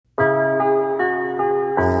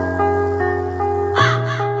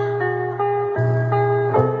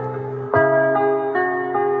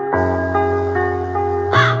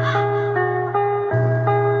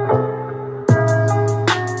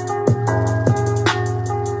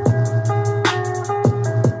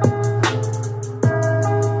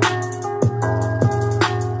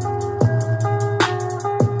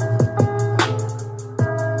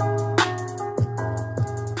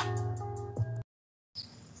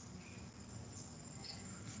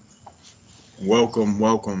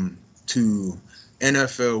Welcome to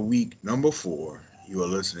NFL Week number 4. You are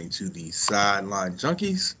listening to the Sideline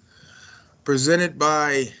Junkies, presented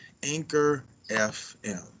by Anchor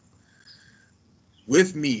FM.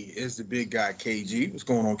 With me is the big guy KG. What's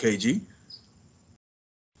going on, KG?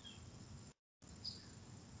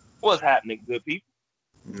 What's happening, good people?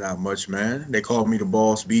 Not much, man. They call me the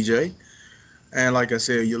boss, BJ. And like I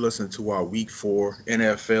said, you're listening to our Week 4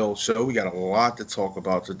 NFL show. We got a lot to talk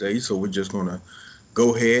about today, so we're just going to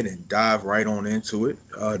go ahead and dive right on into it.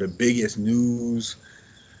 The biggest news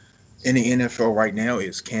in the NFL right now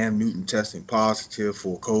is Cam Newton testing positive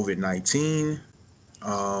for COVID 19,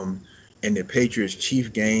 um, and the Patriots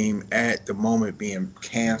Chief game at the moment being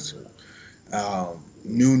canceled.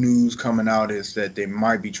 New news coming out is that they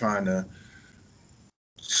might be trying to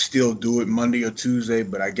still do it Monday or Tuesday,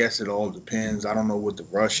 but I guess it all depends. I don't know what the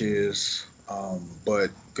rush is, but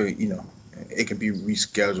it can be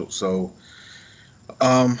rescheduled. So,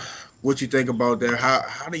 um, what you think about that?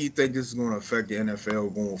 How do you think this is going to affect the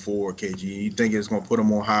NFL going forward, KG? You think it's going to put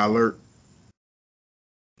them on high alert?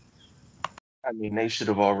 I mean, they should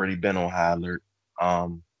have already been on high alert.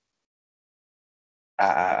 Um,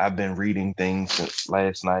 I've been reading things since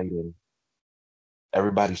last night, and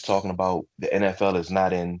everybody's talking about the NFL is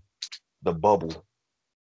not in the bubble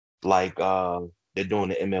like they're doing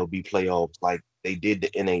the MLB playoffs, like they did the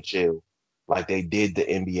NHL, like they did the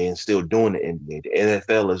NBA, and still doing the NBA. The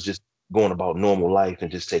NFL is just going about normal life and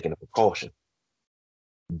just taking a precaution.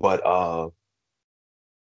 But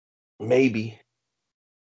maybe,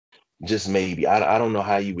 just maybe, I don't know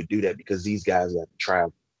how you would do that because these guys have to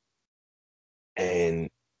travel and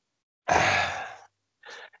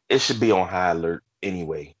it should be on high alert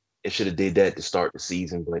anyway. It should have did that to start the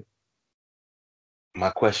season. But my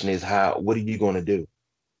question is, how? What are you going to do?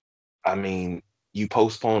 I mean, you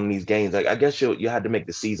postpone these games. Like, I guess you had to make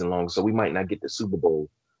the season long, so we might not get the Super Bowl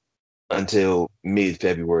until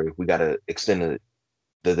mid-February. We got to extend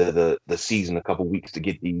the season a couple weeks to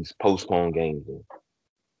get these postponed games in.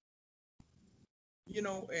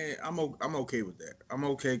 And I'm okay with that. I'm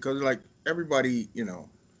okay because like everybody,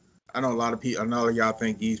 I know a lot of people. I know y'all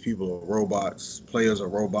think these people are robots, players are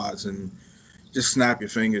robots, and just snap your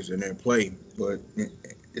fingers and they play. But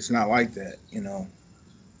it's not like that.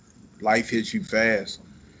 Life hits you fast,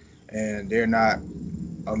 and they're not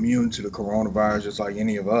immune to the coronavirus just like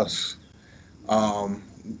any of us. Um,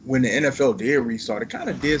 when the NFL did restart, it kind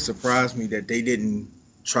of did surprise me that they didn't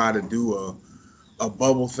try to do a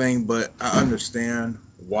bubble thing, but I understand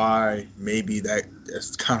why maybe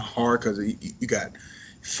that's kind of hard because you got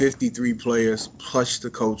 53 players plus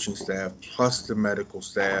the coaching staff plus the medical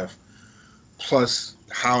staff plus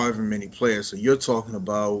however many players. So you're talking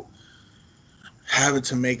about having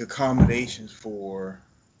to make accommodations for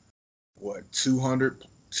what 200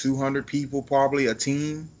 people probably a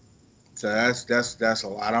team. So that's a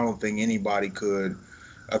lot. I don't think anybody could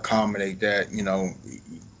accommodate that.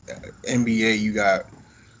 NBA you got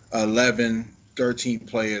 11, 13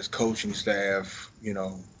 players, coaching staff,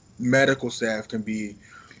 medical staff can be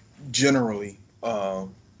generally,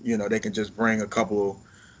 they can just bring a couple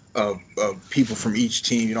of people from each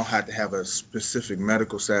team. You don't have to have a specific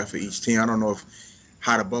medical staff for each team. I don't know if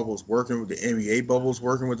how the bubble's working with the NBA bubble's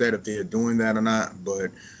working with that, if they're doing that or not,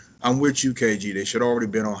 but I'm with you, KG. They should already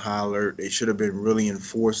been on high alert. They should have been really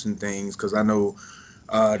enforcing things because I know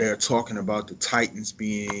they're talking about the Titans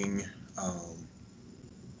being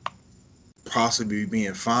possibly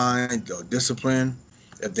being fined or disciplined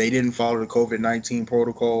if they didn't follow the COVID-19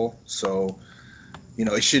 protocol. So,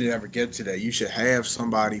 it shouldn't ever get to that. You should have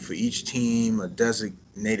somebody for each team, a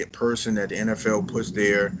designated person that the NFL puts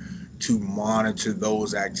there to monitor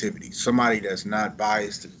those activities. Somebody that's not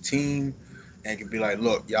biased to the team and can be like,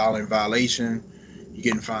 look, y'all in violation, you're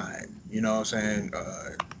getting fined. You know what I'm saying?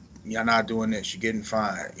 You're not doing this, you're getting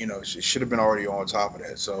fined. It should have been already on top of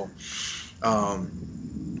that. So,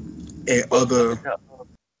 and But look other, at the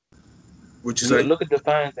what you say? look at the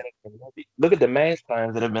fines that have been levied. Look at the mass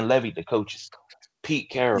fines that have been levied to coaches. Pete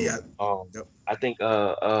Carroll, Yeah. Yep. I think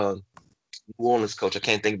New Orleans coach. I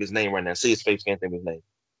can't think of his name right now. See his face, can't think of his name.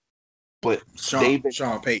 But they've been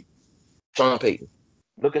Sean Payton. Sean Payton.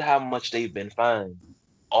 Look at how much they've been fined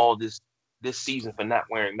all this season for not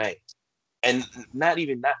wearing masks, and not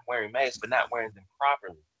even not wearing masks, but not wearing them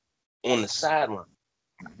properly on the sideline.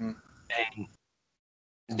 Hmm.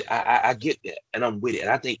 And I get that, and I'm with it.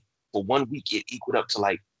 And I think for 1 week it equaled up to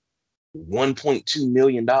like $1.2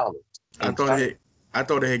 million I in thought fines. it. I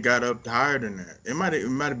thought it had got up higher than that. It might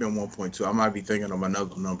have been 1.2. I might be thinking of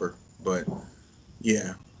another number, but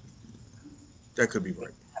yeah, that could be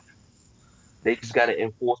right. They just got to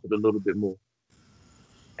enforce it a little bit more,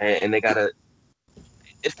 and they got to.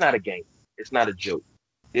 It's not a game. It's not a joke.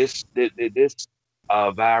 This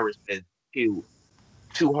virus has killed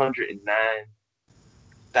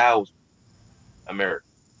 209,000 Americans.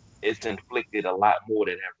 It's inflicted a lot more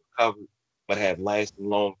that have recovered, but have lasting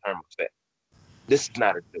long-term effects. This is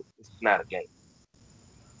not a joke. This is not a game.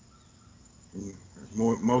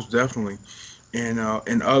 Most definitely. And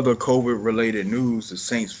in other COVID-related news, the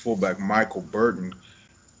Saints fullback Michael Burton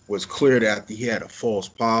was cleared after he had a false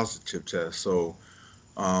positive test. So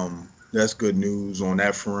that's good news on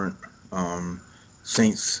that front. Um,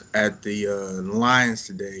 Saints at the Lions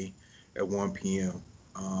today at 1 p.m.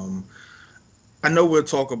 Um, I know we'll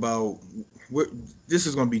talk about we're, this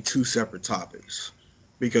is going to be two separate topics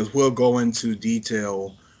because we'll go into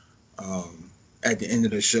detail um, at the end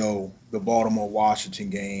of the show, the Baltimore Washington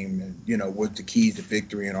game, and what the keys to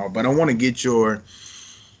victory and all. But I want to get your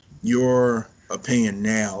opinion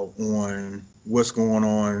now on what's going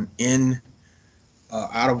on in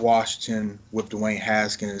out of Washington with Dwayne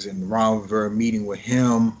Haskins and Ron Rivera meeting with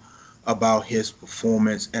him about his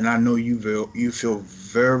performance. And I know you feel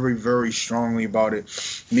very very strongly about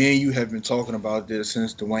it. Me and you have been talking about this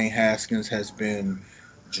since Dwayne Haskins has been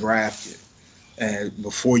drafted. And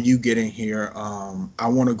before you get in here, I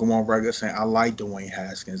want to go on record saying I like Dwayne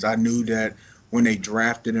Haskins. I knew that when they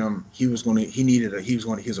drafted him, he was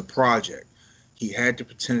a project. He had the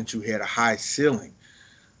potential. He had a high ceiling.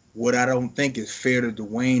 What I don't think is fair to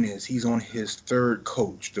Dwayne is he's on his third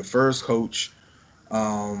coach. The first coach,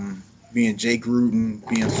 being Jake Gruden,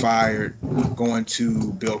 being fired, going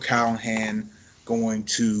to Bill Callahan, going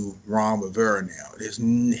to Ron Rivera now. This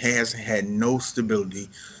hasn't had no stability,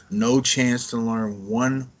 no chance to learn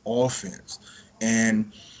one offense.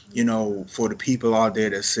 And, for the people out there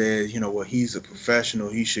that says, well, he's a professional,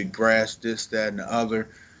 he should grasp this, that, and the other,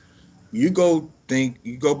 you go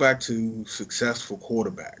back to successful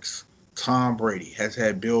quarterbacks. Tom Brady has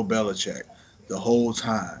had Bill Belichick the whole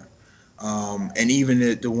time, and even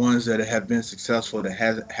the ones that have been successful that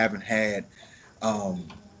haven't had um,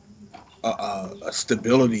 a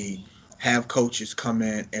stability have coaches come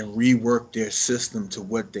in and rework their system to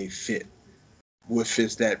what they fit, what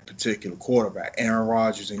fits that particular quarterback. Aaron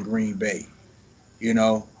Rodgers in Green Bay,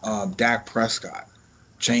 Dak Prescott,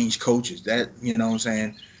 change coaches. That what I'm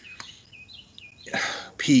saying.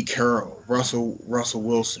 Pete Carroll, Russell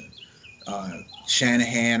Wilson,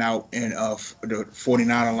 Shanahan out in the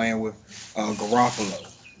 49er land with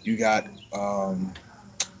Garoppolo. You got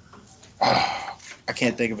I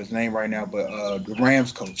can't think of his name right now, but the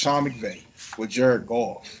Rams coach Sean McVay with Jared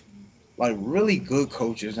Goff, like really good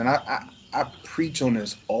coaches, and I preach on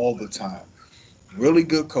this all the time. Really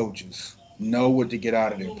good coaches know what to get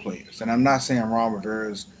out of their players, and I'm not saying Ron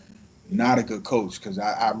Rivera's not a good coach because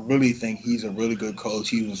I really think he's a really good coach.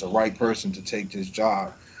 He was the right person to take this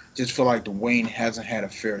job. Just feel like Dwayne hasn't had a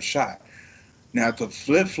fair shot. Now, the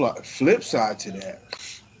flip side to that,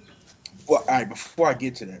 well, all right, before I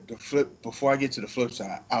get to that, before I get to the flip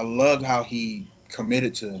side, I loved how he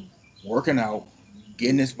committed to working out,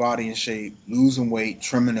 getting his body in shape, losing weight,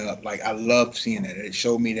 trimming up. Like I loved seeing that. It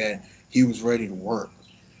showed me that he was ready to work.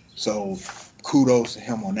 So kudos to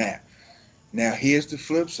him on that. Now here's the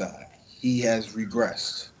flip side. He has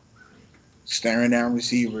regressed, staring down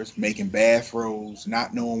receivers, making bad throws,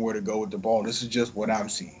 not knowing where to go with the ball. This is just what I'm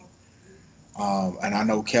seeing. And I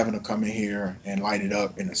know Kevin will come in here and light it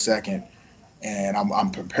up in a second, and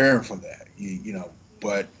I'm preparing for that.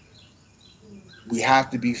 But we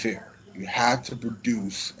have to be fair. You have to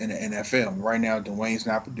produce in the NFL. Right now, Dwayne's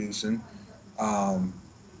not producing. Um,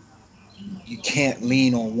 you can't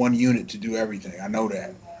lean on one unit to do everything. I know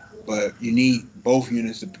that, but you need both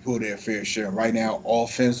units to pull their fair share. Right now,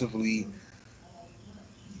 offensively,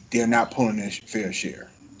 they're not pulling their fair share.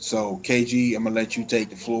 So, KG, I'm gonna let you take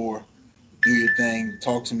the floor, do your thing,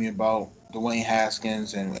 talk to me about Dwayne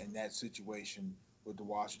Haskins and that situation with the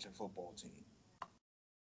Washington football team.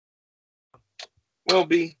 Well,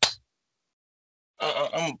 B,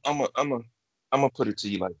 I'm gonna put it to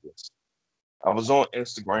you like this. I was on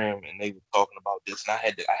Instagram and they were talking about this, and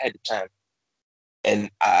I had to chime.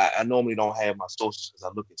 And I normally don't have my sources because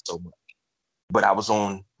I look at so much. But I was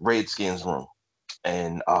on Redskins room,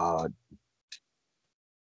 and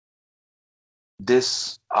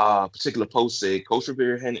this particular post said Coach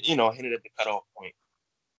Rivera hinted at the cutoff point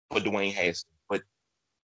for Dwayne Haskins, but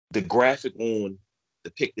the graphic on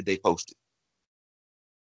the pic that they posted,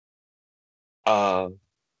 uh,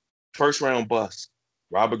 first round bust,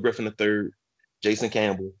 Robert Griffin III, Jason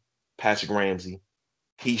Campbell, Patrick Ramsey,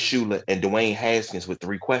 Keith Shula, and Dwayne Haskins with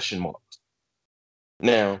 3 question marks.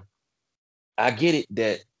 Now, I get it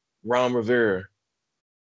that Ron Rivera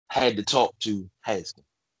had to talk to Haskins.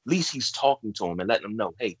 least he's talking to him and letting him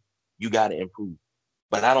know, hey, you got to improve.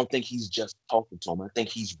 But I don't think he's just talking to him. I think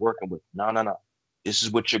he's working with, no, no, no. This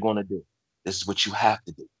is what you're going to do. This is what you have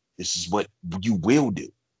to do. This is what you will do.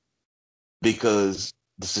 Because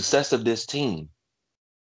the success of this team,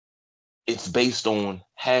 it's based on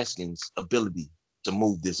Haskins' ability to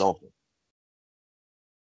move this offense.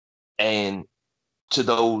 And to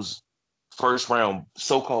those first round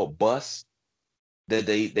so-called busts that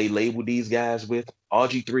they label these guys with,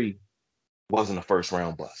 RG3 wasn't a first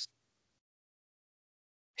round bust.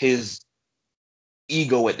 His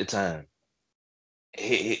ego at the time,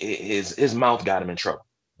 his mouth got him in trouble.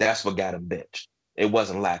 That's what got him benched. It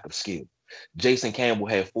wasn't lack of skill. Jason Campbell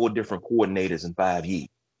had 4 different coordinators in 5 years.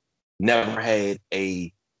 Never had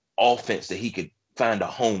a offense that he could find a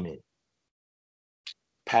home in.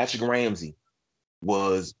 Patrick Ramsey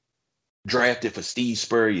was drafted for Steve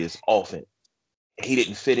Spurrier's offense. He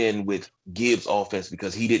didn't fit in with Gibbs' offense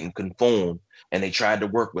because he didn't conform, and they tried to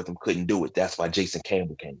work with him, couldn't do it. That's why Jason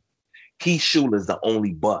Campbell came. Keith Shula is the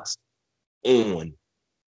only bust on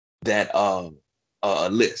that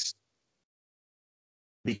list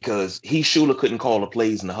because Heath Shula couldn't call the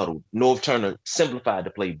plays in the huddle. Norv Turner simplified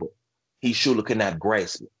the playbook. Heath Shula could not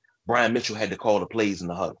grasp it. Brian Mitchell had to call the plays in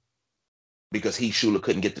the huddle because Heath Shula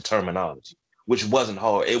couldn't get the terminology, which wasn't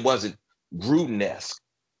hard. It wasn't Gruden-esque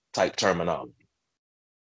type terminology,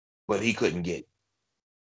 but he couldn't get it.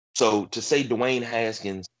 So to say Dwayne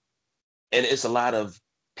Haskins, and it's a lot of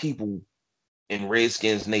people in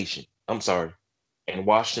Redskins Nation, in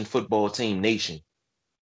Washington Football Team Nation,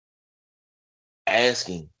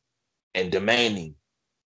 asking and demanding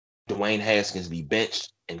Dwayne Haskins be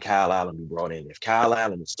benched and Kyle Allen be brought in. If Kyle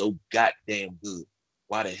Allen is so goddamn good,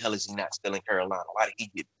 why the hell is he not still in Carolina? Why did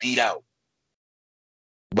he get beat out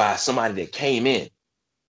by somebody that came in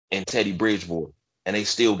and Teddy Bridgewater, and they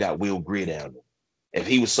still got Will Greer down there? If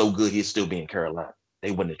he was so good, he'd still be in Carolina.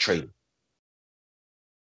 They wouldn't have traded him.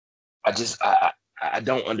 I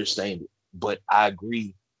don't understand it, but I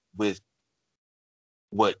agree with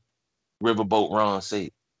what Riverboat Ron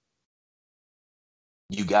said.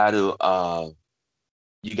 You gotta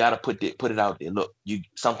put it out there. Look,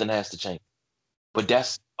 something has to change. But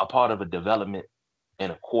that's a part of a development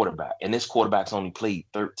in a quarterback. And this quarterback's only played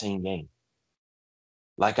 13 games.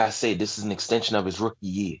 Like I said, this is an extension of his rookie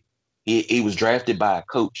year. He was drafted by a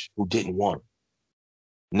coach who didn't want him.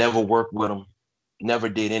 Never worked with him, never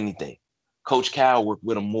did anything. Coach Cal worked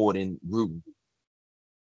with him more than Gruden.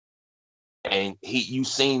 And you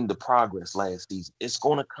seen the progress last season. It's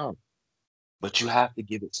gonna come, but you have to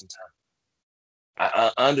give it some time.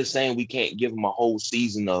 I understand we can't give him a whole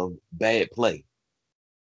season of bad play.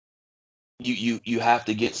 You have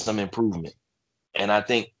to get some improvement. And I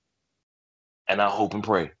think, and I hope and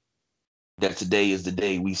pray that today is the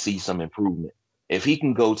day we see some improvement. If he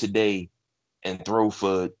can go today and throw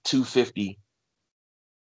for 250,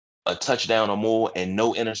 a touchdown or more, and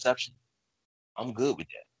no interception, I'm good with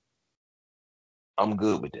that. I'm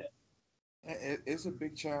good with that. It's a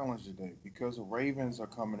big challenge today because the Ravens are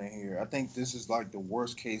coming in here. I think this is like the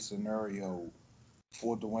worst case scenario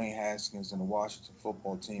for Dwayne Haskins and the Washington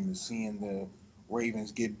football team is seeing the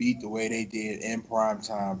Ravens get beat the way they did in prime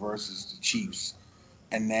time versus the Chiefs,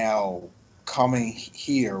 and now coming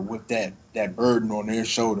here with that burden on their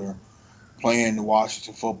shoulder, playing the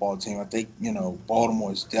Washington football team. I think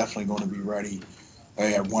Baltimore is definitely going to be ready.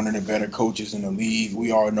 They have one of the better coaches in the league.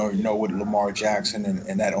 We all know what Lamar Jackson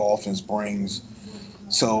and that offense brings.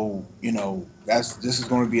 So this is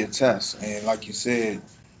going to be a test, and like you said,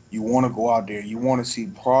 you want to go out there. You want to see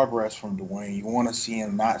progress from Dwayne. You want to see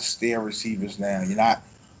him not stare receivers down. You're not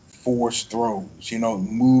force throws.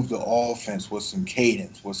 Move the offense with some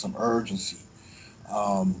cadence, with some urgency.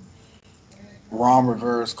 Um, Ron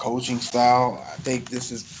Rivera's coaching style. I think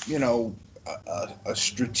this is a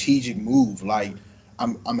strategic move. Like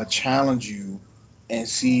I'm gonna challenge you and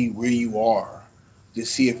see where you are to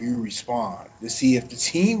see if you respond, to see if the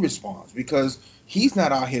team responds because he's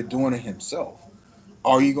not out here doing it himself.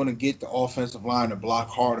 Are you going to get the offensive line to block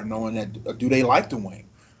harder, knowing that do they like the wing?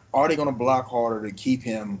 Are they going to block harder to keep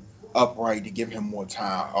him upright to give him more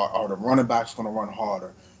time? Are the running backs going to run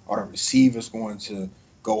harder? Are the receivers going to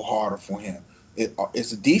go harder for him? Is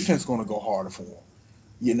the defense going to go harder for him?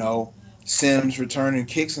 You know, Sims returning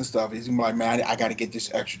kicks and stuff. He's gonna be like, man, I got to get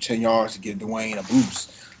this extra 10 yards to give Dwayne a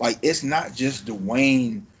boost. Like it's not just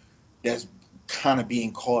Dwayne that's kind of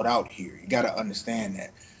being called out here. You got to understand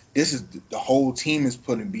that this is the whole team is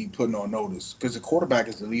putting on notice because the quarterback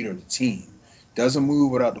is the leader of the team. Doesn't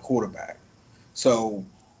move without the quarterback. So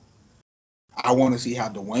I want to see how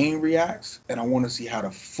Dwayne reacts, and I want to see how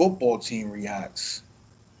the football team reacts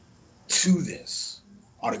to this.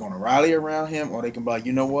 Are they going to rally around him, or they can be like,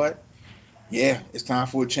 you know what? Yeah, it's time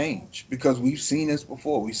for a change because we've seen this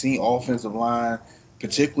before. We've seen offensive line,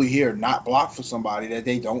 particularly here, not block for somebody that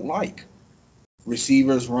they don't like.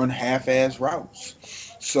 Receivers run half-ass routes.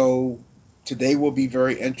 So today will be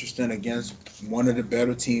very interesting against one of the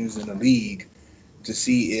better teams in the league to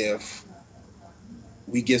see if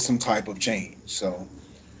we get some type of change. So,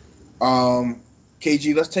 um,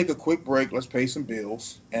 KG, let's take a quick break. Let's pay some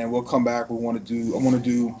bills, and we'll come back. I want to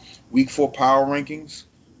do week 4 power rankings.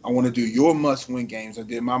 I want to do your must-win games. I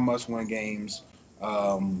did my must-win games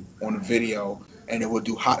on the video, and then we'll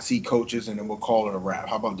do hot seat coaches, and then we'll call it a wrap.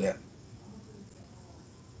 How about that?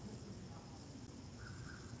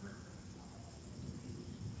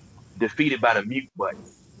 Defeated by the mute button.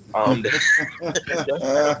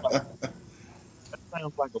 That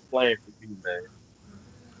sounds like a plan for me, man.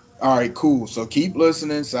 All right, cool. So keep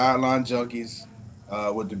listening, Sideline Junkies,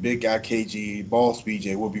 with the big guy KG, Boss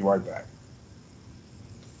BJ. We'll be right back.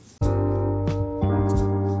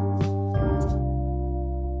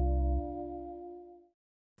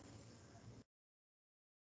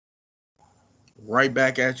 Right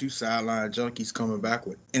back at you, Sideline Junkies, coming back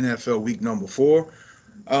with NFL Week number 4.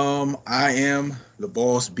 I am the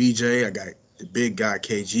Boss BJ. I got the big guy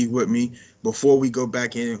KG with me. Before we go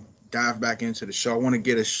back in, dive back into the show, I want to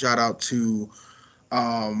get a shout out to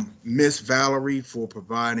Miss Valerie for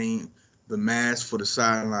providing the mask for the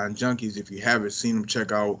Sideline Junkies. If you haven't seen them,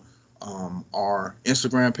 check out our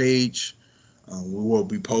Instagram page. We will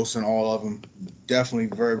be posting all of them.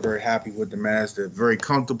 Definitely very, very happy with the mask. They're very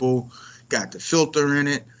comfortable, got the filter in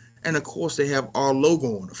it. And of course, they have our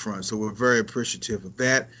logo on the front. So we're very appreciative of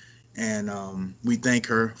that. And we thank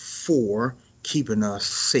her for keeping us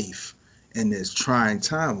safe in this trying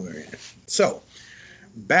time we're in. So,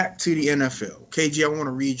 back to the NFL. KG, I want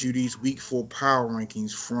to read you these week 4 power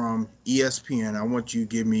rankings from ESPN. I want you to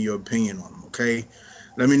give me your opinion on them, okay?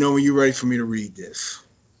 Let me know when you're ready for me to read this.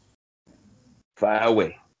 Fire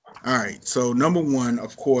away. All right. So number 1,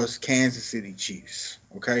 of course, Kansas City Chiefs.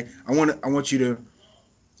 Okay. I want you to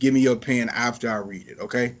give me your opinion after I read it.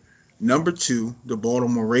 Okay. Number 2, the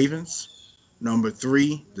Baltimore Ravens. Number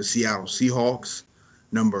 3, the Seattle Seahawks.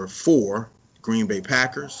 Number 4, Green Bay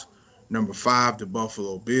Packers. Number 5, the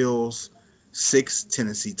Buffalo Bills. 6,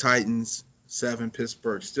 Tennessee Titans. 7,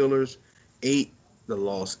 Pittsburgh Steelers. 8, the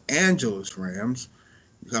Los Angeles Rams.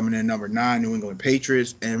 Coming in number 9, New England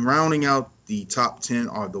Patriots. And rounding out the top 10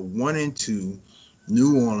 are the 1 and 2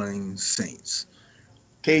 New Orleans Saints.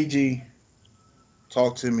 KG,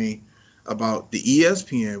 talk to me about the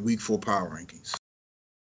ESPN Week 4 Power Rankings.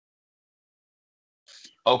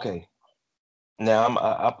 Okay, now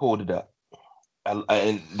I pulled it up,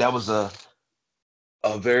 and that was a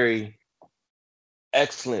very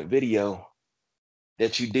excellent video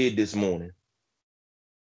that you did this morning.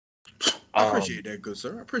 I appreciate that, good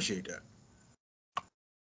sir. I appreciate that.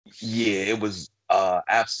 Yeah, it was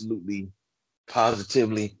absolutely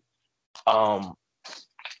positively um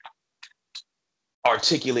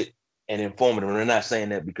articulate and informative. And I'm not saying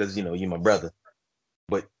that because you're my brother,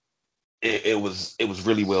 but it was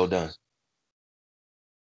really well done.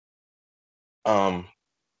 Um,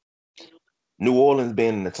 New Orleans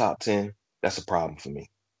being in the top 10, that's a problem for me.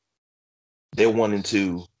 They're 1 and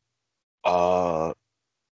 2. Uh,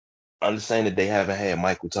 understand that they haven't had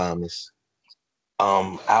Michael Thomas.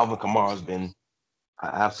 Alvin Kamara's been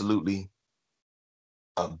absolutely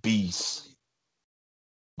a beast.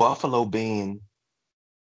 Buffalo being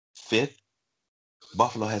 5th,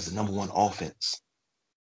 Buffalo has the number 1 offense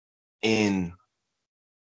in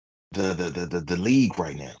the league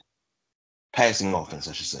right now. Passing offense,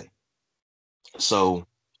 I should say. So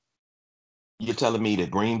you're telling me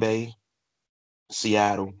that Green Bay,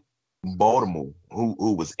 Seattle, Baltimore,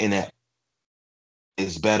 who was inept,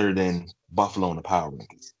 is better than Buffalo in the power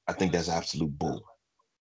rankings? I think that's absolute bull.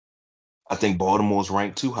 I think Baltimore's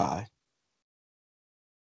ranked too high.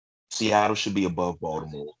 Seattle should be above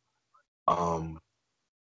Baltimore. Um,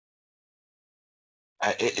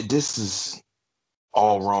 this is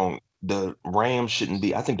all wrong. The Rams shouldn't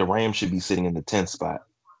be. I think the Rams should be sitting in the 10th spot.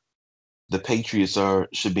 The Patriots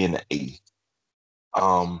should be in the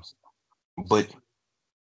 8th. But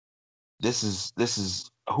this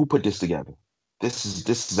is who put this together? This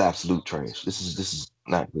is absolute trash. This is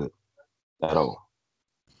not good at all.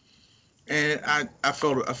 And I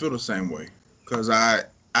feel the same way because I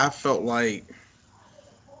felt like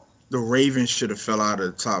the Ravens should have fell out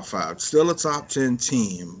of the top 5. Still a top 10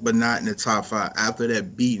 team, but not in the top 5 after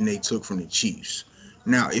that beating they took from the Chiefs.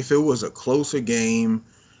 Now, if it was a closer game,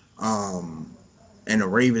 um, and the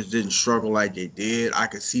Ravens didn't struggle like they did, I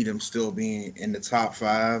could see them still being in the top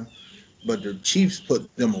 5. but the Chiefs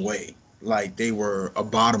put them away like they were a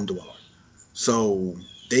bottom dweller. So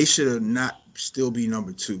they should have not still be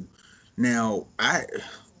number two. Now I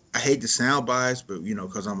hate the sound bias, but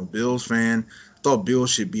because I'm a Bills fan, I thought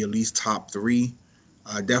Bills should be at least top three.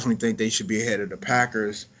 I definitely think they should be ahead of the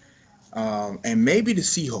Packers, and maybe the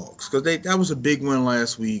Seahawks because that was a big win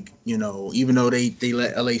last week. Even though they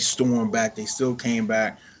let LA storm back, they still came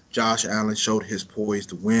back. Josh Allen showed his poise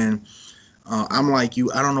to win. I'm like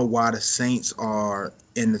you. I don't know why the Saints are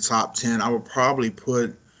in the top 10. I would probably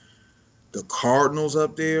put the Cardinals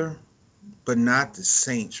up there, but not the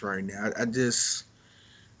Saints right now. I just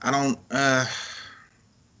I don't.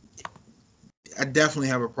 I definitely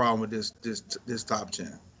have a problem with this top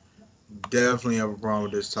 10. Definitely have a problem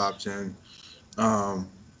with this top 10. Um,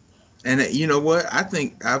 and you know what? I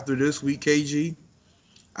think after this week, KG,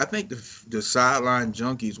 I think the sideline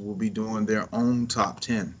junkies will be doing their own top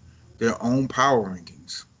 10, their own power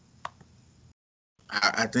rankings.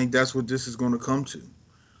 I think that's what this is going to come to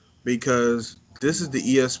because this is the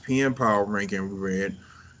ESPN power ranking we read.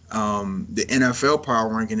 The NFL power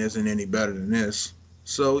ranking isn't any better than this.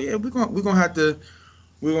 So yeah, we're gonna have to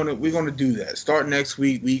we're gonna do that. Start next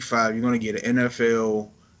week, week 5. You're gonna get an NFL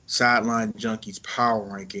sideline junkies power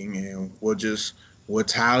ranking, and we'll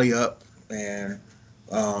tally up and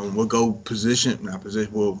we'll go position not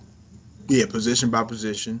position. We'll position by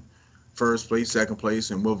position, first place, second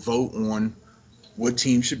place, and we'll vote on what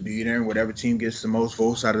team should be there. And whatever team gets the most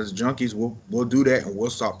votes out of the junkies, we'll do that, and we'll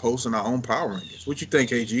start posting our own power rankings. What you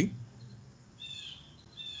think, AG?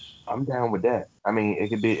 I'm down with that. I mean,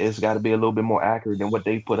 it's got to be a little bit more accurate than what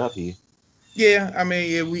they put up here. Yeah, I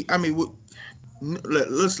mean, yeah,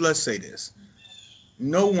 let's say this: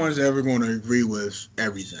 no one's ever going to agree with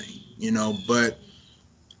everything, but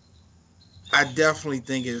I definitely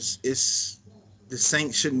think it's the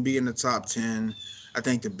Saints shouldn't be in the top 10. I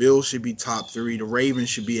think the Bills should be top 3. The Ravens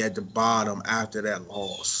should be at the bottom after that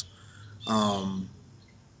loss. Um,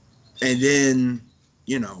 and then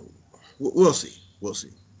you know we'll see, we'll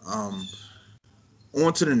see. Um,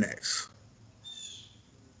 on to the next.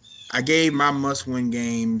 I gave my must-win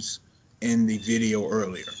games in the video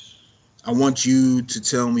earlier. I want you to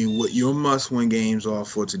tell me what your must-win games are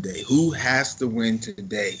for today. Who has to win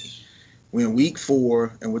today? We're in week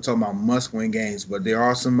 4, and we're talking about must-win games, but there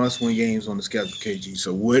are some must-win games on the schedule, KG.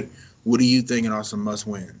 So what are you thinking are some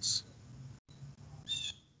must-wins?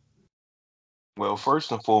 Well,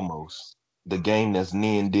 first and foremost, the game that's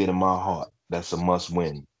near and dear to my heart, that's a must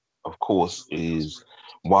win, of course, is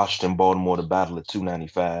Washington Baltimore, the Battle of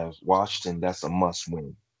 295. Washington, that's a must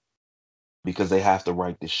win because they have to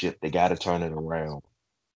right the ship. They got to turn it around.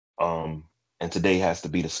 Um, and today has to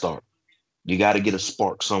be the start. You got to get a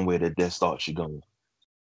spark somewhere that starts you going.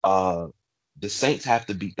 Uh, the Saints have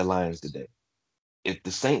to beat the Lions today. If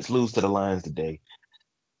the Saints lose to the Lions today,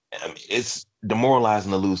 I mean, it's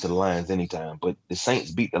demoralizing to lose to the Lions anytime, but the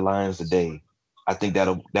Saints beat the Lions today. I think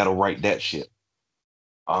that'll right that ship.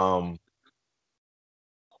 Um,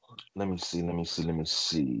 let me see.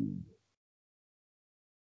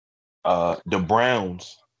 The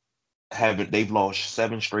Browns haven't they've lost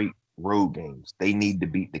 7 straight road games. They need to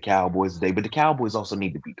beat the Cowboys today, but the Cowboys also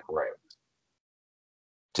need to beat the Browns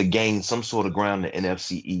to gain some sort of ground in the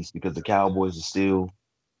NFC East because the Cowboys are still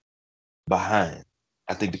behind.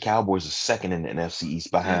 I think the Cowboys are second in the NFC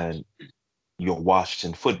East behind your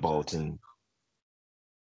Washington football team.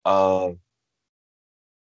 Uh,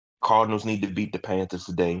 Cardinals need to beat the Panthers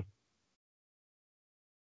today.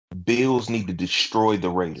 Bills need to destroy the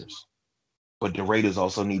Raiders, but the Raiders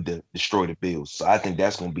also need to destroy the Bills. So I think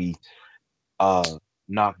that's going to be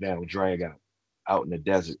knockdown, drag out in the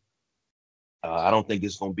desert. I don't think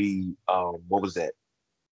it's going to be what was that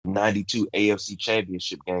 92 AFC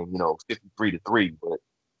Championship game, 53-3, but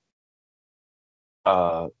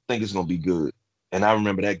I think it's going to be good. And I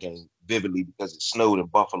remember that game vividly because it snowed in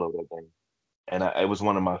Buffalo that game, and it was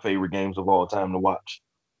one of my favorite games of all time to watch.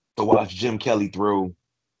 To watch Jim Kelly throw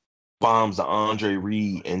bombs to Andre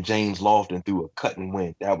Reed and James Lofton through a cut and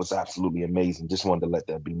win. That was absolutely amazing. Just wanted to let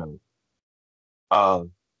that be known. Uh,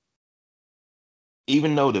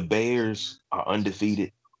 even though the Bears are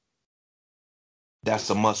undefeated, that's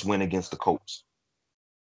a must win against the Colts.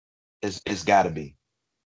 It's got to be.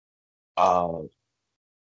 Uh,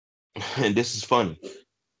 and this is funny.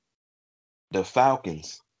 The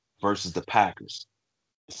Falcons versus the Packers.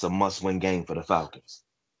 It's a must win game for the Falcons.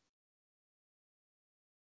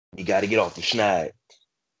 You got to get off the schneid.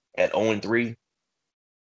 At 0-3,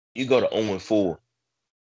 you go to 0-4.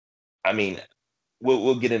 I mean,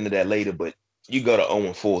 we'll get into that later, but you go to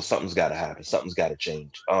 0-4, something's got to happen. Something's got to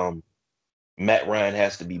change. Matt Ryan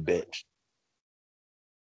has to be benched.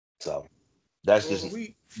 So that's Well, just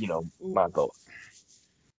my thought.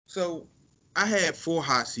 so I had four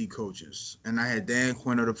hot seat coaches, and I had Dan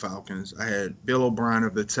Quinn of the Falcons. I had Bill O'Brien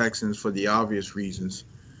of the Texans for the obvious reasons.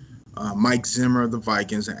 Mike Zimmer of the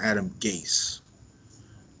Vikings, and Adam Gase.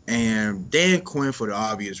 And Dan Quinn for the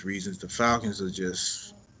obvious reasons. The Falcons are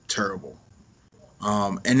just terrible.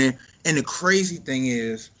 And the crazy thing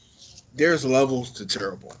is, there's levels to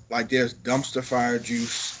terrible. Like there's dumpster fire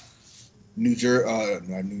juice,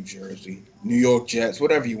 not New Jersey, New York Jets,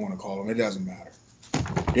 whatever you want to call them. It doesn't matter.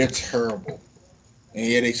 They're terrible. And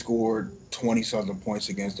yeah, they scored 20 something points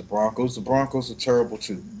against the Broncos. The Broncos are terrible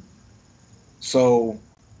too. So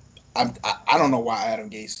I don't know why Adam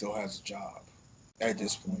Gase still has a job at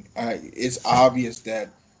this point. It's obvious that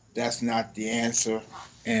that's not the answer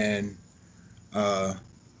in uh,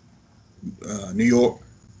 New York.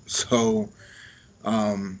 So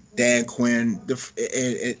Dan Quinn,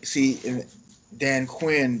 Dan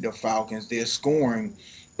Quinn, the Falcons, they're scoring,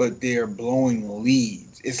 but they're blowing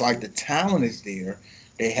leads. It's like the talent is there,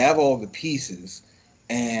 they have all the pieces,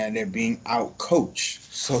 and they're being out coached.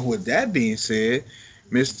 So with that being said,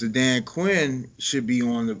 Mr. Dan Quinn should be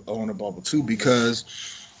on the bubble too because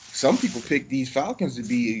some people picked these Falcons to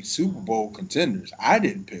be Super Bowl contenders. I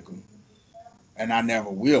didn't pick them, and I never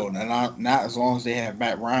will. And not as long as they have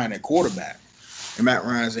Matt Ryan at quarterback. And Matt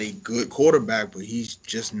Ryan's a good quarterback, but he's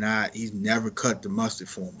just not. He's never cut the mustard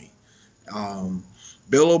for me. Um,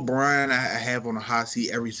 Bill O'Brien, I have on a hot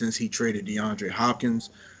seat ever since he traded DeAndre Hopkins.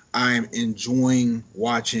 I am enjoying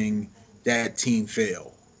watching that team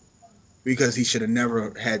fail because he should have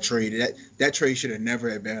never had traded that trade should have never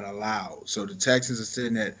have been allowed. So the Texans are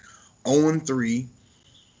sitting at 0-3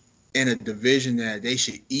 in a division that they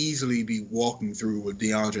should easily be walking through with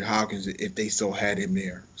DeAndre Hopkins if they still had him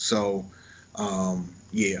there. So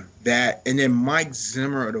yeah, that and then Mike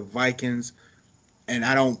Zimmer of the Vikings, and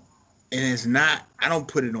it's not. I don't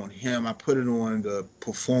put it on him. I put it on the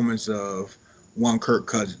performance of one Kirk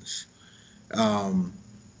Cousins. Um,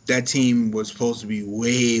 that team was supposed to be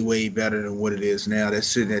way, way better than what it is now. They're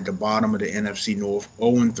sitting at the bottom of the NFC North,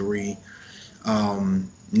 0-3,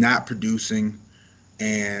 not producing,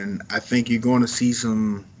 and I think you're going to see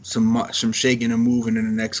some shaking and moving in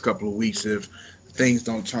the next couple of weeks if things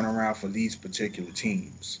don't turn around for these particular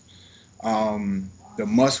teams. The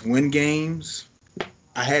must-win games,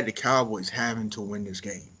 I had the Cowboys having to win this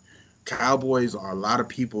game. Cowboys are a lot of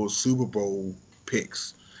people's Super Bowl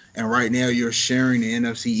picks, and right now you're sharing the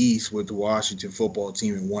NFC East with the Washington Football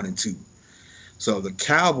Team in 1-2. So the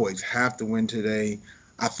Cowboys have to win today.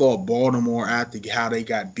 I thought Baltimore, after how they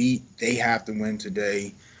got beat, they have to win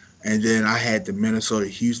today. And then I had the Minnesota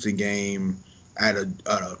Houston game at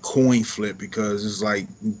a coin flip because it's like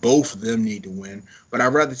both of them need to win. But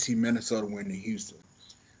I'd rather see Minnesota win than Houston.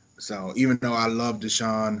 So even though I love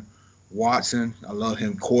Deshaun Watson, I love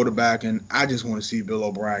him quarterbacking, I just want to see Bill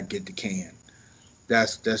O'Brien get the can.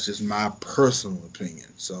 That's just my personal opinion.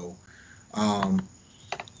 So um,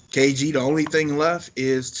 KG, the only thing left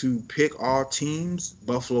is to pick our teams.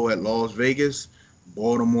 Buffalo at Las Vegas,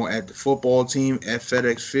 Baltimore at the football team at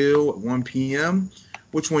FedEx Field at 1 p.m.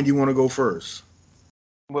 Which one do you want to go first?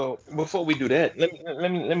 Well, before we do that, let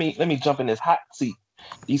me jump in this hot seat.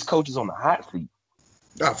 These coaches on the hot seat.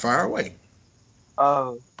 Ah, fire away.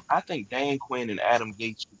 Uh, I think Dan Quinn and Adam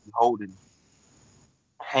Gates should be holding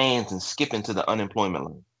hands and skipping to the unemployment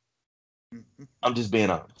line. I'm just being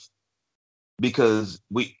honest because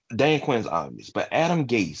we Dan Quinn's obvious, but Adam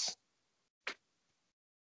Gates,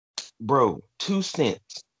 bro, 2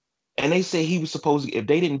 cents. And they say he was supposed to, if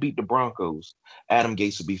they didn't beat the Broncos, Adam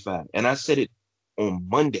Gates would be fired. And I said it on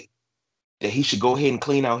Monday that he should go ahead and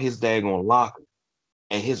clean out his daggone locker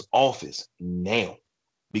and his office now.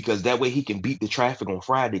 Because that way he can beat the traffic on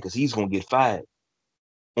Friday because he's going to get fired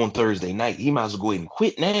on Thursday night. He might as well go ahead and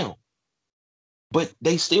quit now. But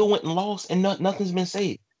they still went and lost and nothing's been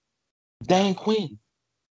said. Dan Quinn,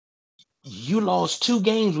 you lost 2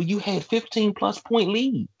 games where you had 15 plus point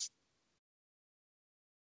leads.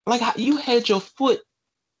 Like you had your foot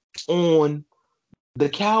on the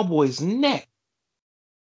Cowboys' neck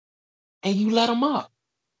and you let them up.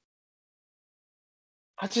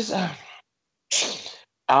 I just, I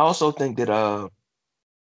also think that uh,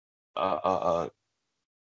 uh,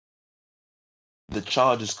 the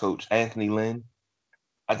Chargers coach Anthony Lynn,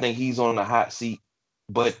 I think he's on the hot seat,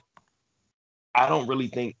 but I don't really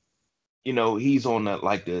think he's on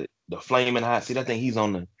the flaming hot seat. I think he's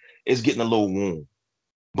on the it's getting a little warm.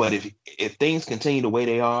 But if things continue the way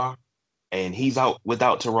they are, and he's out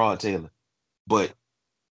without Tyrod Taylor, but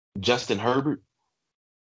Justin Herbert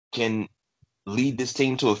can lead this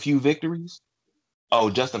team to a few victories, Oh,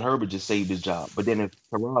 Justin Herbert just saved his job. But then if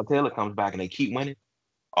Tyrod Taylor comes back and they keep winning,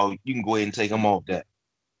 oh, you can go ahead and take him off that.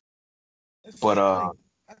 See, But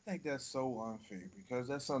I think that's so unfair because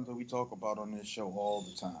that's something we talk about on this show all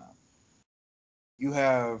the time. You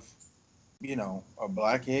have, a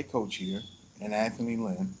black head coach here, and Anthony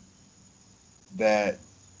Lynn, that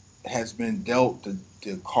has been dealt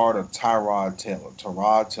the card of Tyrod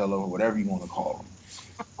Taylor, whatever you want to call him.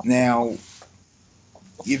 Now,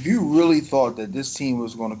 if you really thought that this team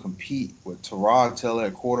was going to compete with Tyrod Taylor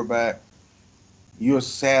at quarterback, you're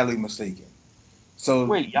sadly mistaken. So,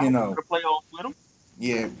 wait, y'all went to the playoffs with him?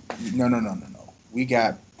 yeah, no, no, no, no, no. We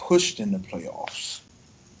got pushed in the playoffs.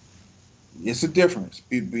 It's a difference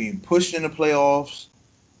being pushed in the playoffs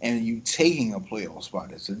and you taking a playoff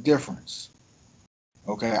spot. It's a difference.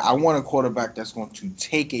 Okay, I want a quarterback that's going to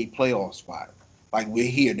take a playoff spot. Like we're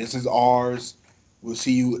here. This is ours. We'll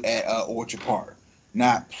see you at Orchard Park.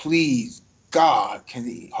 Not please, God,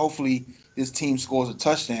 hopefully this team scores a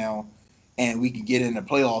touchdown and we can get in the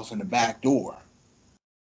playoffs in the back door.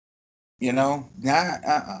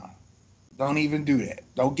 Nah, don't even do that.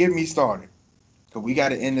 Don't get me started because we got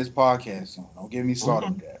to end this podcast soon. Don't get me started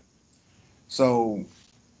Mhm. with that. So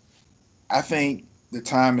I think the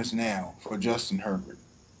time is now for Justin Herbert.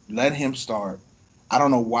 Let him start. I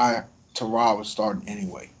don't know why Terod was starting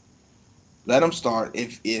anyway. Let him start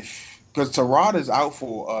if because Terod is out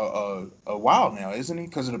for a while now, isn't he?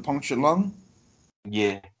 Because of the punctured lung.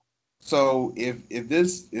 Yeah. So if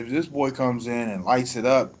this boy comes in and lights it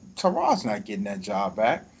up, Terod's not getting that job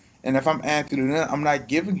back. And if I'm Anthony Lynn, I'm not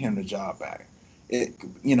giving him the job back. It,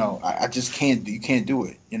 I just can't. You can't do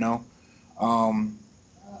it. Um,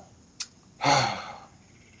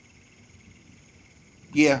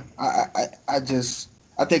 Yeah,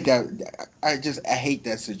 I think that I hate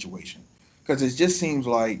that situation because it just seems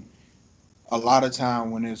like a lot of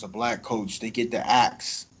time when there's a black coach, they get the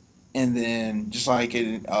axe, and then just like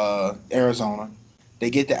in Arizona, they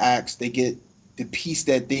get the axe, they get the piece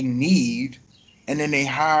that they need, and then they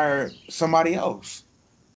hire somebody else.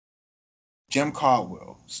 Jim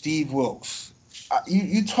Caldwell, Steve Wilkes.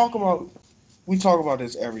 You talk about we talk about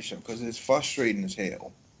this every show because it's frustrating as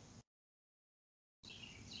hell.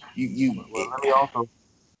 You Well,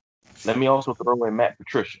 let me also throw in Matt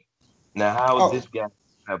Patricia. Now, how is oh this guy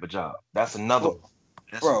have a job? That's another well, one.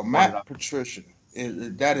 That's bro, one that I Matt Patricia,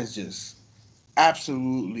 that is just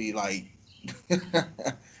absolutely like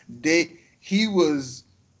they.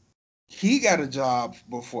 He got a job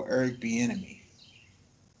before Eric Bieniemy.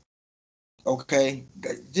 Okay,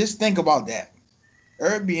 just think about that.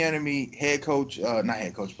 Eric Bieniemy, head coach, not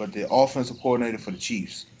head coach, but the offensive coordinator for the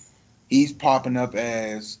Chiefs. He's popping up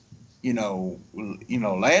as,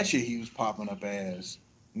 last year he was popping up as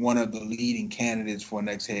one of the leading candidates for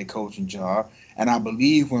next head coaching job. And I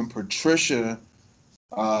believe when Patricia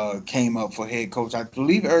came up for head coach. I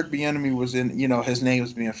believe Eric Bieniemy was in. His name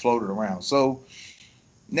was being floated around. So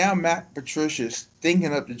now Matt Patricia is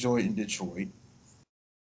thinking up the joint in Detroit,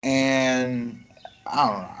 and I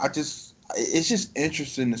don't know. It's just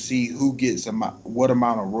interesting to see who gets what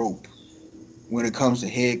amount of rope when it comes to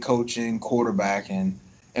head coaching, quarterback, and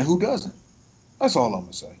who doesn't. That's all I'm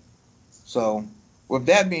gonna say. So with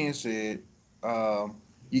that being said,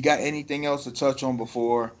 you got anything else to touch on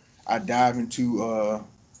before I dive into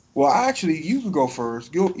well, actually, you can go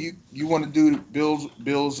first. You want to do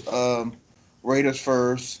Bills Raiders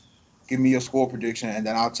first. Give me your score prediction, and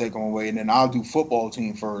then I'll take them away, and then I'll do football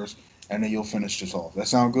team first, and then you'll finish this off. That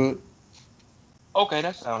sound good? okay.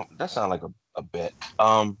 That sound like a bet.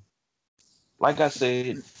 Like I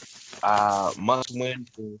said,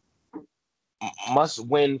 must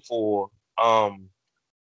win for um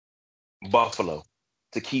Buffalo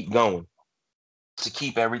to keep going, to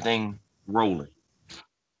keep everything rolling.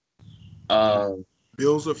 Uh,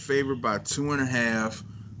 Bills are favored by 2.5,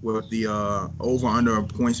 with the over under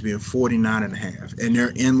points being 49.5, and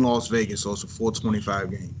they're in Las Vegas, so it's a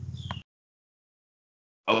 425 game.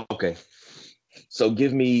 okay. So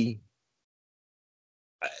give me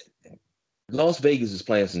Las Vegas is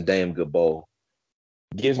playing some damn good ball.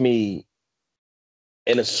 Give me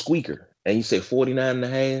in a squeaker, and you say 49 and a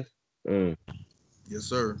half. Mm, Yes,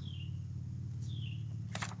 sir.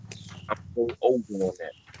 go over on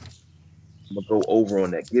that. I'm gonna go over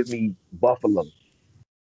on that. Give me Buffalo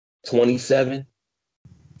 27,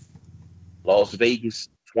 Las Vegas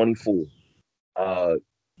 24. Uh,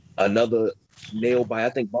 another nail by. I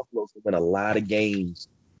think Buffalo's gonna win a lot of games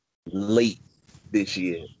late this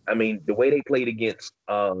year. I mean, the way they played against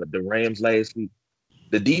the Rams last week,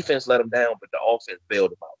 the defense let them down, but the offense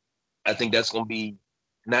bailed them out. I think that's gonna be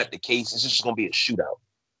not the case. It's just gonna be a shootout.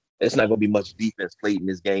 It's not gonna be much defense played in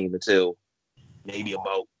this game until maybe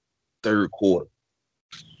about third quarter.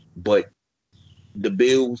 But the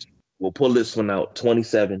Bills will pull this one out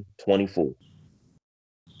 27-24. All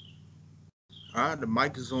right, the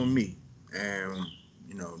mic is on me, and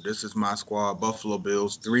this is my squad, Buffalo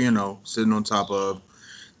Bills, 3-0, sitting on top of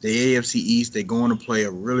the AFC East. They're going to play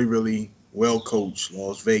a really, really well coached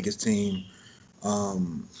Las Vegas team.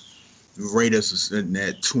 Um, Raiders are sitting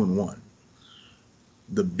at 2-1.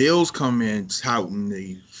 The Bills come in touting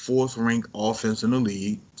the fourth ranked offense in the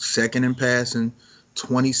league, second in passing,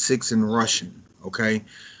 26 in rushing. Okay,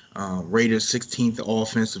 Raiders 16th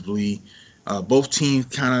offensively. Both teams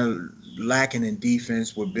kind of lacking in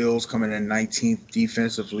defense, with Bills coming in 19th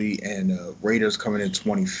defensively and Raiders coming in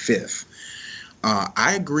 25th.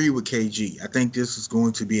 I agree with KG. I think this is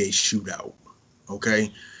going to be a shootout.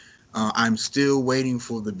 Okay, I'm still waiting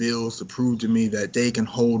for the Bills to prove to me that they can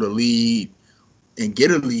hold a lead and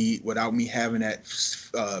get a lead without me having that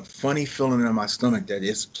funny feeling in my stomach that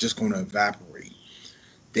it's just going to evaporate.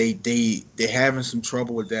 They're having some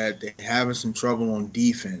trouble with that. They're having some trouble on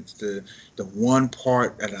defense. The one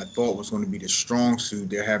part that I thought was going to be the strong suit,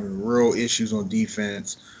 they're having real issues on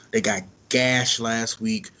defense. They got gashed last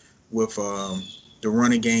week with the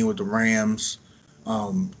running game with the Rams.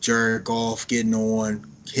 Jared Goff getting on,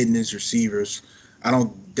 hitting his receivers. I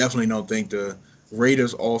don't think the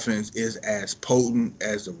Raiders offense is as potent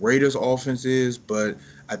as the Raiders offense is, but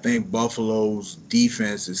I think Buffalo's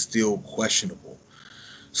defense is still questionable.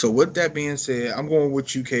 So with that being said, I'm going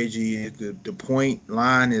with you, KG. The point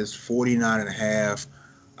line is 49 and a half.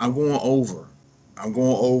 I'm going over. I'm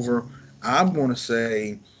going over. I'm going to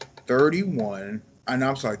say 31, and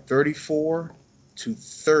I'm sorry,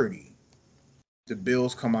 34-30. The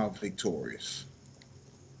Bills come out victorious.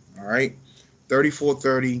 All right.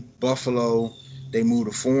 34-30, Buffalo. They move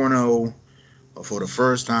to 4-0 for the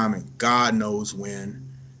first time in God knows when.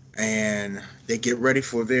 And they get ready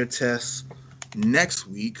for their test next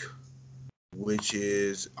week, which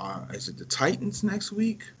is it the Titans next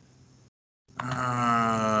week?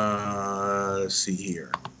 Let's see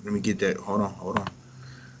here. Let me get that. Hold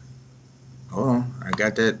on. I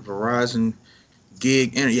got that Verizon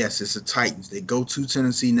gig. And yes, it's the Titans. They go to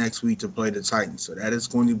Tennessee next week to play the Titans. So that is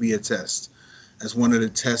going to be a test. That's one of the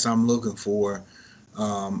tests I'm looking for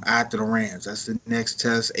after the Rams. That's the next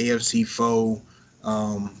test, AFC foe.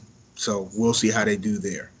 So we'll see how they do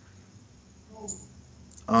there.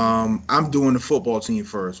 I'm doing the football team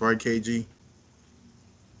first, right, KG?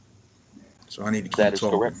 So I need to keep That is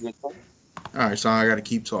talking. correct. Yes, sir. All right, so I got to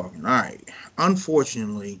keep talking. All right.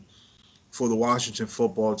 Unfortunately, for the Washington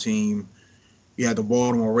football team, you had the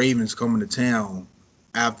Baltimore Ravens coming to town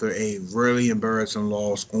after a really embarrassing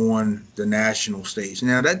loss on the national stage.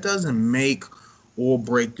 Now, that doesn't make or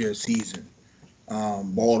break their season.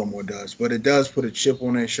 Baltimore does, but it does put a chip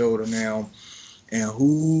on their shoulder now. And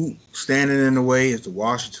who standing in the way is the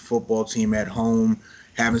Washington football team at home,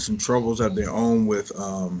 having some troubles of their own with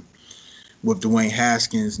Dwayne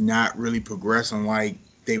Haskins not really progressing like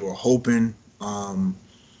they were hoping.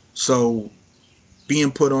 So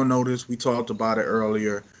being put on notice, we talked about it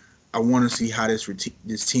earlier. I want to see how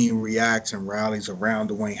this team reacts and rallies around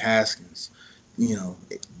Dwayne Haskins. You know,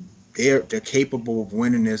 they're capable of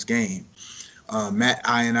winning this game. Matt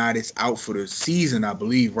Ioannidis out for the season, I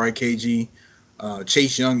believe, right, KG?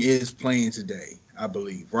 Chase Young is playing today, I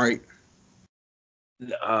believe, right?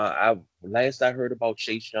 Last I heard about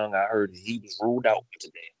Chase Young, I heard he was ruled out for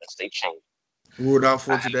today unless they changed. Ruled out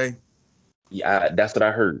for I, today. yeah, that's what I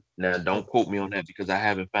heard. Now, don't Oh, quote me on that because I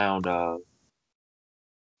haven't found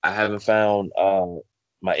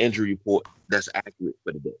my injury report that's accurate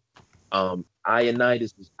for today.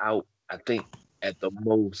 Ioannidis is out, I think, at the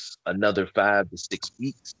most another 5 to 6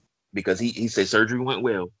 weeks because he said surgery went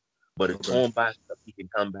well, but a okay. torn bicep he can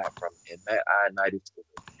come back from, and Matt Ioannidis is a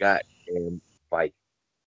goddamn fight.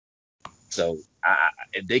 So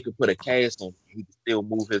if they could put a cast on, he could still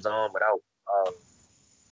move his arm without uh,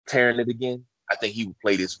 tearing it again. I think he would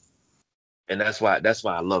play this, and that's why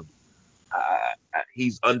I love him.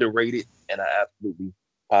 He's underrated, and I absolutely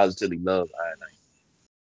positively love Ioannidis.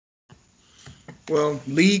 Well,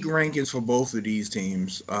 league rankings for both of these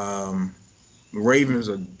teams. Ravens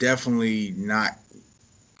are definitely not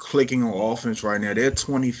clicking on offense right now. They're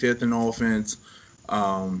 25th in offense.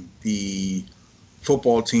 The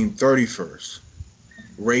football team 31st.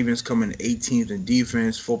 Ravens come in 18th in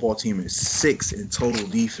defense. Football team is 6th in total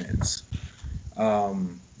defense.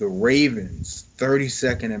 The Ravens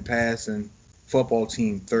 32nd in passing. Football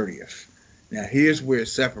team 30th. Now here's where it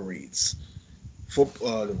separates.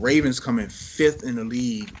 The Ravens come in 5th in the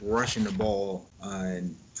league rushing the ball,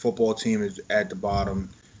 and football team is at the bottom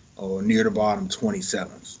or near the bottom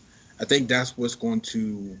 27th. I think that's what's going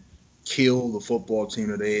to kill the football team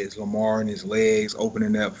today is Lamar and his legs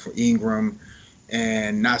opening up for Ingram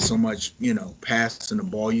and not so much, passing the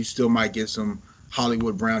ball. You still might get some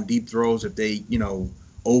Hollywood Brown deep throws if they,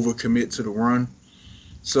 overcommit to the run.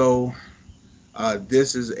 So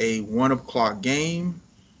this is a 1 o'clock game.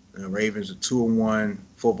 The Ravens are 2-1.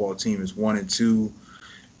 Football team is 1-2.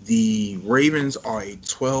 The Ravens are a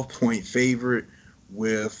 12-point favorite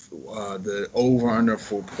with the over under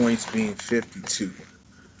for points being 52.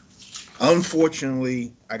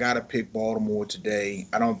 Unfortunately, I got to pick Baltimore today.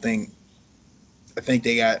 I think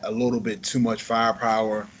they got a little bit too much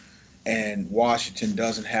firepower, and Washington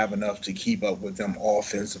doesn't have enough to keep up with them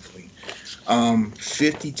offensively.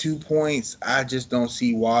 52 points. I just don't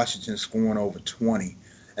see Washington scoring over 20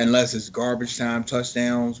 unless it's garbage time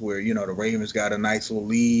touchdowns where the Ravens got a nice little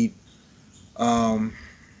lead. Um,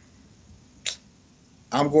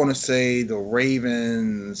 I'm going to say the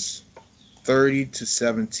Ravens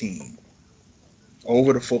 30-17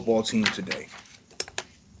 over the football team today.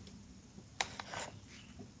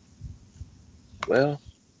 Well,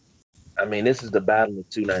 I mean, this is the battle of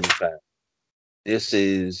 295. This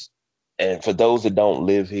is, and for those that don't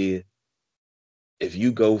live here, if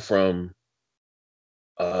you go from,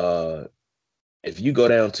 uh, if you go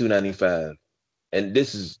down 295, and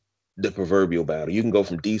this is the proverbial battle, you can go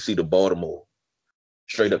from DC to Baltimore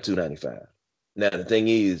straight up 295. Now, the thing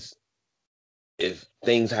is, if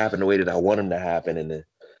things happen the way that I want them to happen and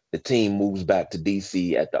the team moves back to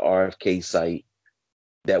DC at the RFK site,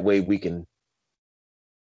 that way we can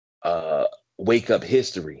uh, wake up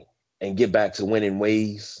history and get back to winning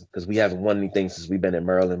ways because we haven't won anything since we've been in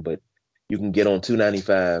Maryland. But you can get on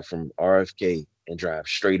 295 from RFK and drive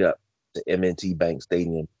straight up to M&T Bank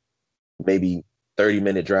Stadium, maybe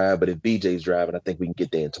 30-minute drive. But if BJ's driving, I think we can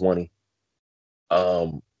get there in 20.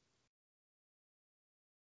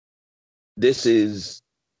 This is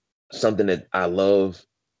something that I love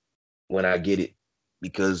when I get it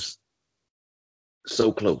because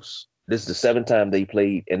so close. This is the seventh time they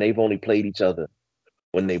played, and they've only played each other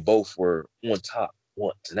when they both were on top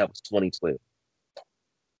once, and that was 2012.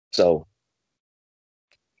 So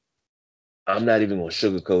I'm not even going to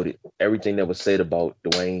sugarcoat it. Everything that was said about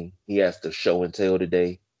Dwayne, he has to show and tell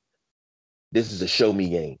today. This is a show me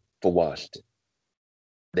game for Washington.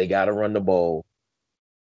 They got to run the ball.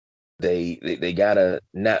 They got to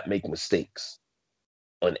not make mistakes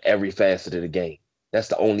on every facet of the game. That's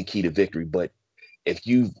the only key to victory. But if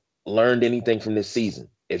you've learned anything from this season,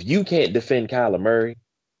 if you can't defend Kyler Murray,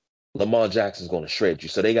 Lamar Jackson's going to shred you.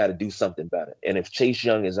 So they got to do something better. And if Chase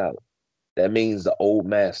Young is out, that means the old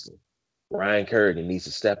master, Ryan Kerrigan, needs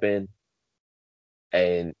to step in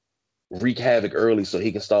and wreak havoc early so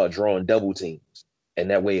he can start drawing double teams. And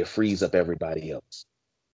that way it frees up everybody else.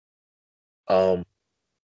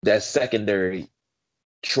 That secondary,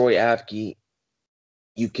 Troy Apke,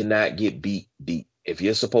 you cannot get beat deep. If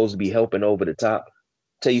you're supposed to be helping over the top,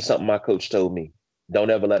 tell you something my coach told me. Don't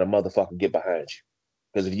ever let a motherfucker get behind you.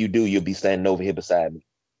 Because if you do, you'll be standing over here beside me.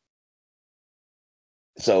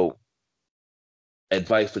 So,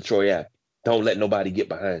 advice for Troy Apke. Don't let nobody get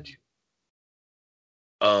behind you.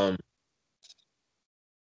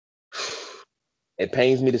 It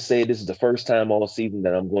pains me to say this is the first time all season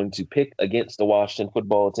that I'm going to pick against the Washington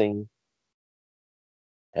football team.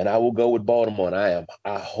 And I will go with Baltimore. And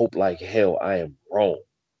I hope like hell I am wrong.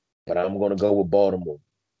 But I'm going to go with Baltimore.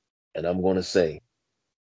 And I'm going to say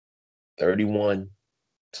 31-24,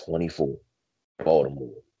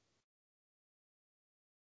 Baltimore.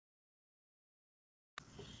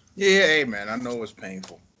 Yeah, hey man, I know it's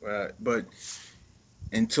painful, but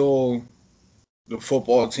until the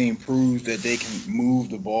football team proves that they can move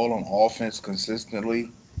the ball on offense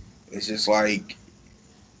consistently, it's just like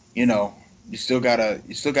you know you still gotta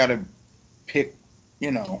pick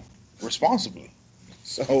responsibly.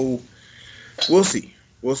 So we'll see.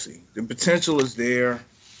 The potential is there.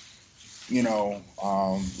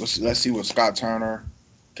 Let's see what Scott Turner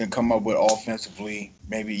can come up with offensively.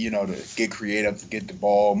 Maybe to get creative, to get the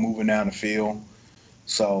ball moving down the field.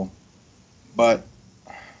 So, but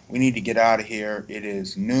we need to get out of here. It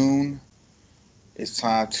is noon. It's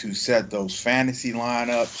time to set those fantasy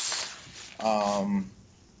lineups. Um,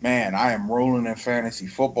 Man, I am rolling in fantasy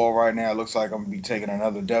football right now. It looks like I'm gonna be taking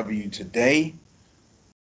another W today.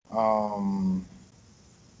 Um,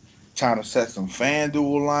 Trying to set some FanDuel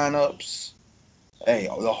lineups. Hey,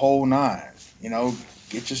 the whole nine.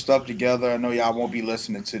 Get your stuff together. I know y'all won't be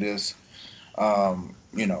listening to this. Um,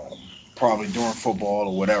 you know, Probably during football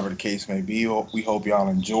or whatever the case may be. We hope y'all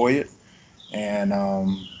enjoy it, and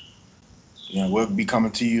we'll be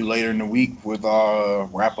coming to you later in the week with our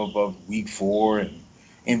wrap up of week 4 and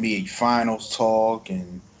NBA Finals talk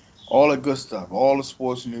and all the good stuff. All the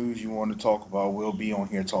sports news you want to talk about, we'll be on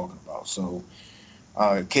here talking about. So,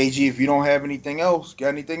 KG, if you don't have anything else, got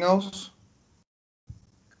anything else?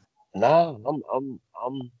 Nah,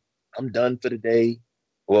 I'm done for the day.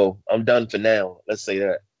 Well, I'm done for now. Let's say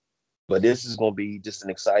that. But this is gonna be just an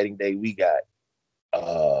exciting day. We got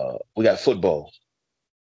football.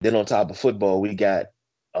 Then on top of football, we got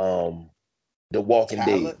um the Walking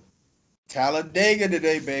Dead. Tal- Talladega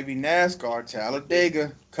today, baby. NASCAR,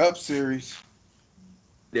 Talladega Cup Series.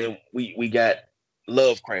 Then we got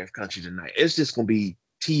Lovecraft Country tonight. It's just gonna be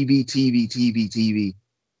TV, TV, TV, TV.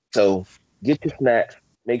 So get your snacks,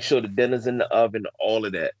 make sure the dinner's in the oven, all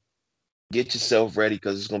of that. Get yourself ready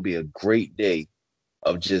because it's gonna be a great day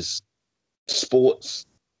of just sports,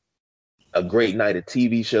 a great night of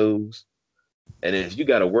TV shows. And if you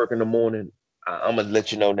gotta work in the morning, I'm gonna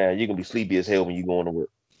let you know now, you're gonna be sleepy as hell when you going to work.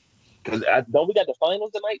 Because don't we got the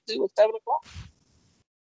finals tonight too at 7 o'clock?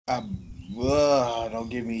 Don't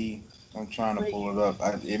give me. I'm trying to pull it up.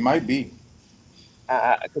 It might be.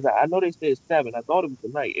 Because I know they said 7. I thought it was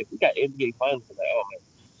tonight. If we got NBA finals tonight, oh man,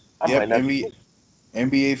 I might Yep, not be sleeping.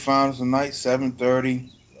 NBA Finals tonight, 7:30.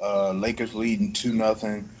 Lakers leading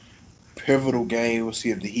 2-0. Pivotal game. We'll see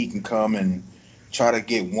if the Heat can come and try to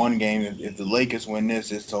get one game. If the Lakers win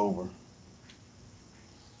this, it's over.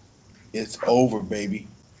 It's over, baby.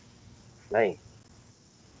 Man,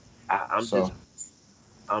 I'm just So,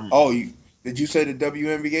 I'm oh, did you say the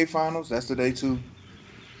WNBA Finals? That's today too.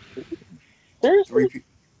 seriously. 3 p,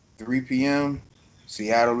 3 p.m.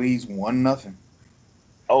 Seattle leads 1-0.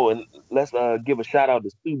 Oh, and let's give a shout out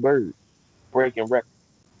to Sue Bird breaking records.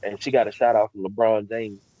 And she got a shout out from LeBron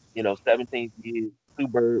James. 17 years, Sue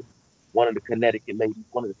Bird, one of the Connecticut ladies,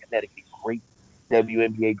 one of the Connecticut great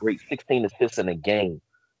WNBA great, 16 assists in a game,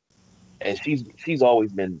 and she's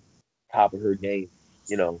always been top of her game.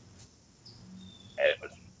 You know, eh,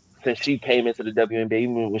 since she came into the WNBA,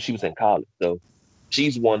 even when she was in college. So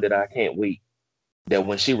she's one that I can't wait. That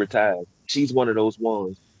when she retires, she's one of those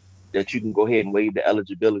ones that you can go ahead and waive the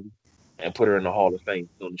eligibility and put her in the Hall of Fame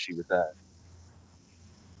as soon as she retires.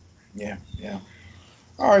 Yeah, yeah.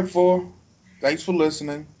 All right, four. Thanks for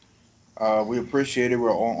listening. We appreciate it.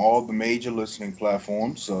 We're on all the major listening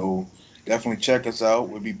platforms, so definitely check us out.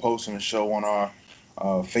 We'll be posting a show on our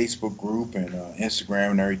Facebook group and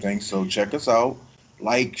Instagram and everything. So check us out,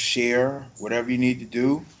 like, share, whatever you need to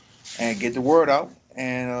do, and get the word out.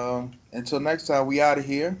 And until next time, we out of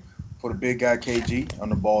here for the big guy KG on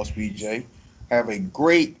the Ball Speed J. Have a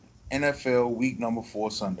great NFL Week number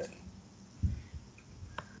 4 Sunday.